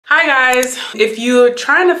Hi guys, if you're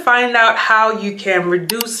trying to find out how you can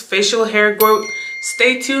reduce facial hair growth,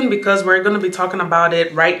 stay tuned because we're going to be talking about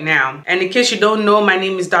it right now. And in case you don't know, my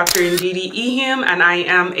name is Dr. Ndidi Ihim and I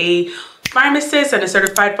am a pharmacist and a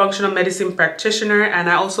certified functional medicine practitioner, and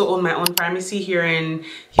I also own my own pharmacy here in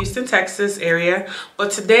Houston, Texas area.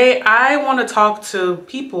 But today I want to talk to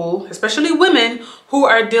people, especially women, who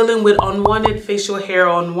are dealing with unwanted facial hair,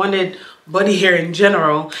 unwanted body hair in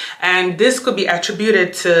general, and this could be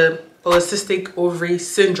attributed to polycystic ovary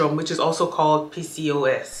syndrome, which is also called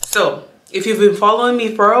PCOS. So if you've been following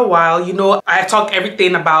me for a while, you know I talk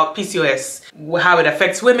everything about PCOS, how it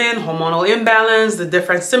affects women, hormonal imbalance, the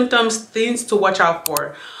different symptoms, things to watch out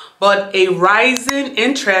for. But a rising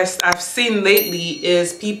interest I've seen lately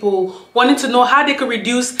is people wanting to know how they could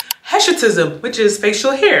reduce Hirsutism, which is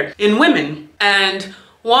facial hair in women. And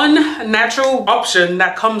one natural option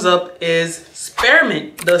that comes up is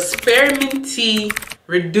spearmint. The spearmint tea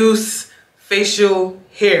reduce facial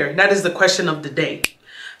hair? That is the question of the day.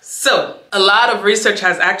 So a lot of research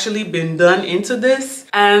has actually been done into this,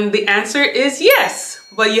 and the answer is yes,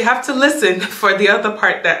 but you have to listen for the other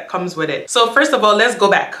part that comes with it. So first of all, let's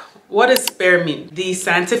go back. What is spearmint? The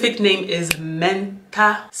scientific name is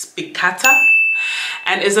Mentha spicata,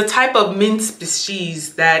 and is a type of mint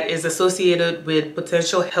species that is associated with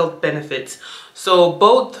potential health benefits. So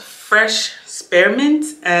both fresh spearmint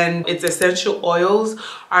and its essential oils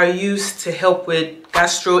are used to help with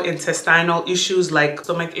gastrointestinal issues like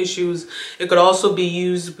stomach issues. It could also be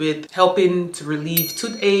used with helping to relieve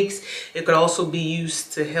toothaches. It could also be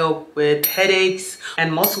used to help with headaches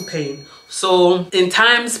and muscle pain. So in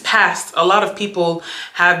times past, a lot of people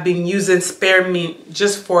have been using spearmint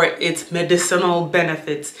just for its medicinal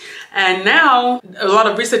benefits. And now a lot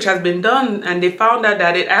of research has been done, and they found out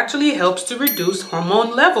that it actually helps to reduce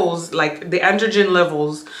hormone levels, like the androgen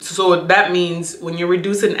levels. So that means when you're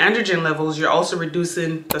reducing androgen levels, you're also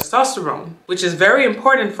reducing testosterone, which is very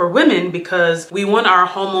important for women because we want our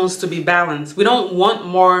hormones to be balanced. We don't want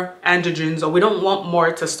more androgens, or we don't want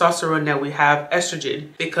more testosterone than we have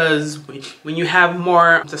estrogen, because when you have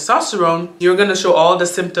more testosterone, you're going to show all the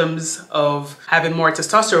symptoms of having more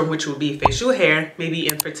testosterone, which will be facial hair, maybe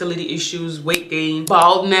infertility issues, weight gain,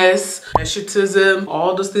 baldness, Hirsutism,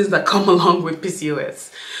 all those things that come along with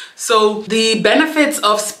PCOS. So the benefits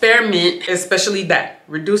of spearmint, especially that,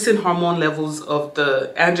 reducing hormone levels of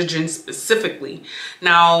the androgen specifically.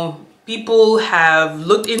 Now, people have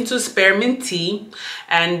looked into spearmint tea,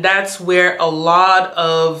 and that's where a lot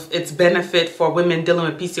of its benefit for women dealing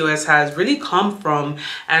with PCOS has really come from.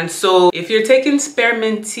 And so if you're taking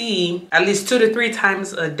spearmint tea at least 2 to 3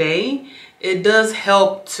 times a day, it does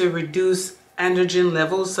help to reduce androgen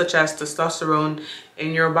levels such as testosterone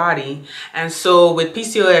in your body. And so with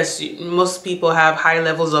PCOS, most people have high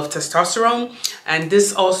levels of testosterone, and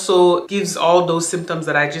this also gives all those symptoms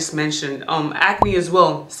that I just mentioned. Acne as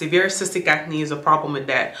well. Severe cystic acne is a problem with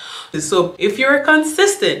that. So if you're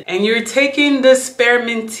consistent and you're taking the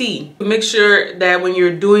spearmint tea, make sure that when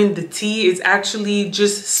you're doing the tea, it's actually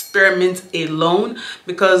just spearmint alone,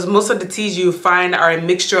 because most of the teas you find are a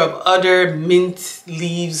mixture of other mint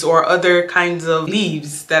leaves or other kinds of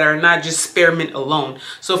leaves that are not just spearmint alone.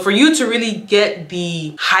 So for you to really get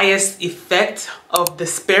the highest effect of the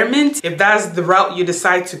spearmint, if that's the route you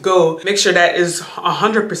decide to go, make sure that is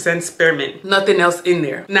 100% spearmint, nothing else in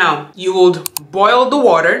there. Now, you will boil the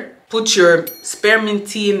water, put your spearmint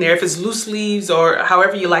tea in there. If it's loose leaves or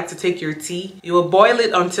however you like to take your tea, you will boil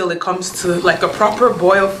it until it comes to like a proper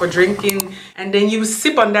boil for drinking, and then you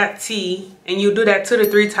sip on that tea, and you do that 2 to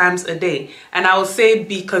 3 times a day. And I would say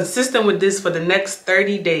be consistent with this for the next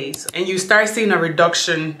 30 days, and you start seeing a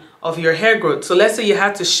reduction of your hair growth. So let's say you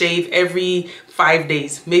have to shave every 5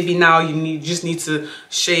 days. Maybe now you just need to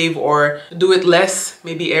shave or do it less,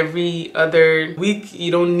 maybe every other week.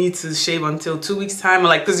 You don't need to shave until 2 weeks time,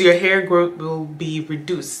 like, because your hair growth will be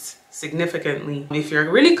reduced significantly if you're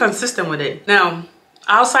really consistent with it. Now,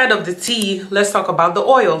 outside of the tea, let's talk about the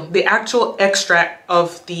oil, the actual extract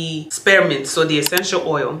of the spearmint, so the essential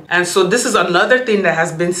oil. And so this is another thing that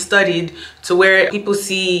has been studied to where people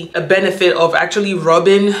see a benefit of actually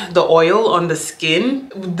rubbing the oil on the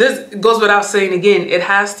skin. This goes without saying again, it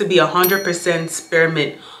has to be 100%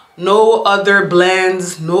 spearmint. No other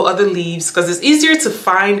blends, no other leaves, because it's easier to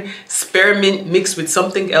find spearmint mixed with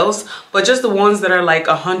something else, but just the ones that are like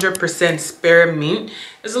 100% spearmint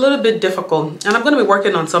is a little bit difficult. And I'm going to be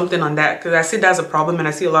working on something on that, because I see that's a problem and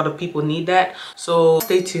I see a lot of people need that. So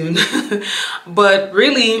stay tuned. But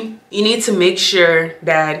really, you need to make sure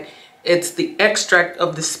that It's the extract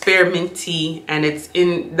of the spearmint tea, and it's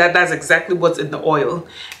in that's exactly what's in the oil.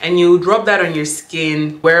 And you drop that on your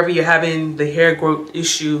skin wherever you're having the hair growth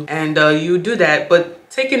issue, and you do that. But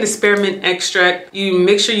taking the spearmint extract, you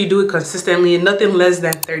make sure you do it consistently, and nothing less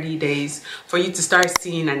than 30 days for you to start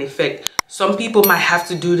seeing an effect. Some people might have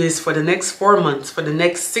to do this for the next 4 months, for the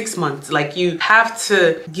next 6 months. Like, you have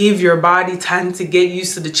to give your body time to get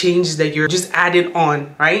used to the changes that you're just adding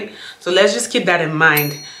on, right? So let's just keep that in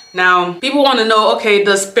mind. Now, people want to know, okay,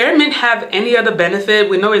 does spearmint have any other benefit?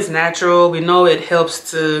 We know it's natural. We know it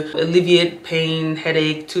helps to alleviate pain,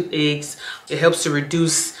 headache, toothaches. It helps to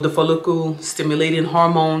reduce the follicle stimulating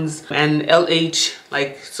hormones and LH.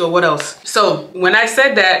 Like, so what else? So when I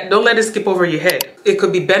said that, don't let it skip over your head. It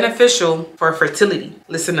could be beneficial for fertility.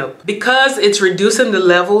 Listen up. Because it's reducing the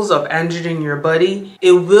levels of androgen in your body,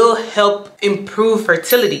 it will help improve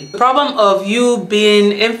fertility. The problem of you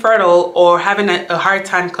being infertile or having a hard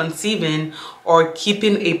time conceiving or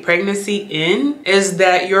keeping a pregnancy in is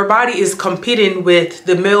that your body is competing with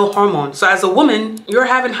the male hormone. So as a woman, you're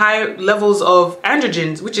having high levels of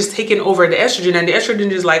androgens, which is taking over the estrogen, and the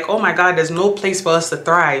estrogen is like, oh my God, there's no place for us to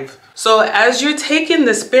thrive. So as you're taking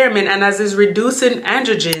the spearmint and as it's reducing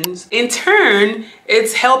androgens, in turn,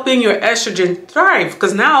 it's helping your estrogen thrive,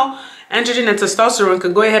 because now androgen and testosterone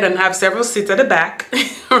could go ahead and have several seats at the back,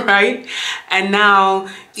 right? And now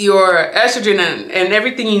your estrogen and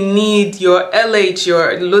everything you need, your LH,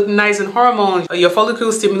 your luteinizing hormones, your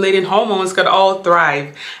follicle stimulating hormones could all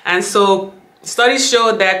thrive. And so studies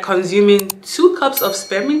show that consuming 2 cups of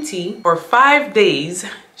spearmint tea for 5 days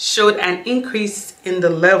showed an increase in the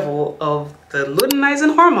level of the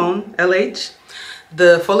luteinizing hormone, LH,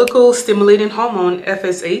 the follicle stimulating hormone,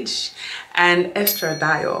 FSH, and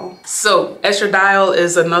estradiol. So estradiol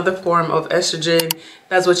is another form of estrogen.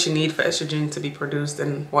 That's what you need for estrogen to be produced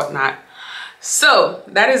and whatnot. So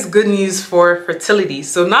that is good news for fertility.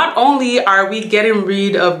 So not only are we getting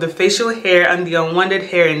rid of the facial hair and the unwanted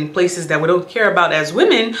hair in places that we don't care about as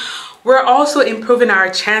women, we're also improving our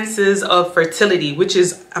chances of fertility, which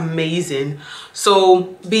is amazing.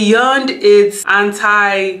 So beyond its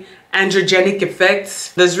anti-androgenic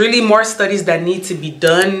effects, there's really more studies that need to be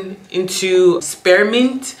done into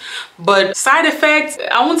spearmint. But side effects,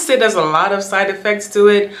 I won't say there's a lot of side effects to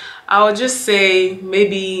it. I would just say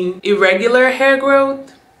maybe irregular hair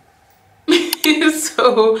growth.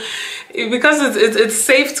 So because it's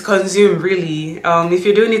safe to consume, really. If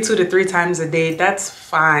you're doing it 2 to 3 times a day, that's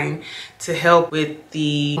fine to help with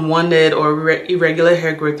the unwanted or irregular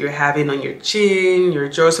hair growth you're having on your chin, your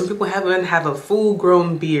jaw. Some people have a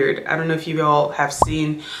full-grown beard. I don't know if you all have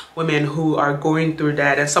seen women who are going through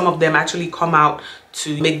that, and some of them actually come out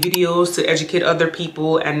to make videos to educate other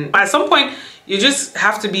people. And at some point, you just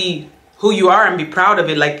have to be who you are and be proud of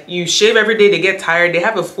it. Like, you shave every day, they get tired, they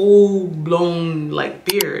have a full-blown like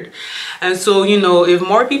beard. And so, you know, if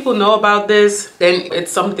more people know about this, then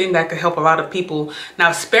it's something that could help a lot of people.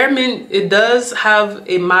 Now, spearmint, it does have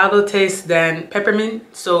a milder taste than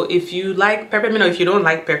peppermint. So if you like peppermint or if you don't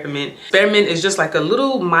like peppermint, spearmint is just like a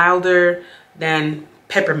little milder than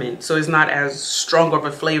peppermint. So it's not as strong of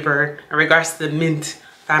a flavor in regards to the mint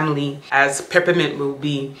family as peppermint will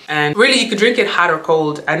be. And really, you could drink it hot or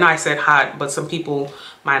cold. I know I said hot, but some people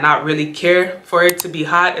might not really care for it to be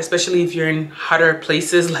hot, especially if you're in hotter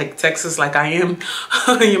places like Texas, like I am.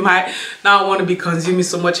 You might not want to be consuming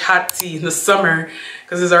so much hot tea in the summer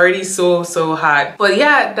because it's already so hot. But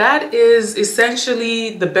yeah, that is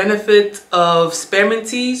essentially the benefit of spearmint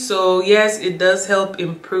tea. So yes, it does help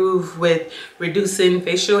improve with reducing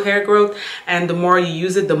facial hair growth, and the more you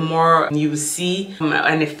use it, the more you see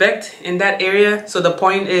an effect in that area. So the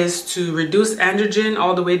point is to reduce androgen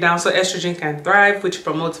all the way down so estrogen can thrive, which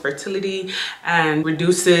promotes fertility and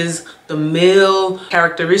reduces the male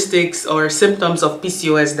characteristics or symptoms of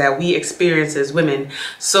PCOS that we experience as women.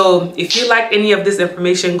 So if you like any of this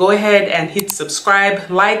information, go ahead and hit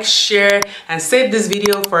subscribe, like, share, and save this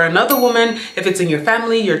video for another woman. If it's in your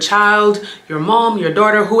family, your child, your mom, your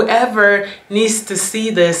daughter, whoever needs to see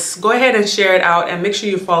this, go ahead and share it out, and make sure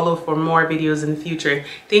you follow for more videos in the future.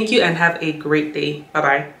 Thank you and have a great day.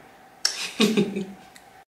 Bye-bye.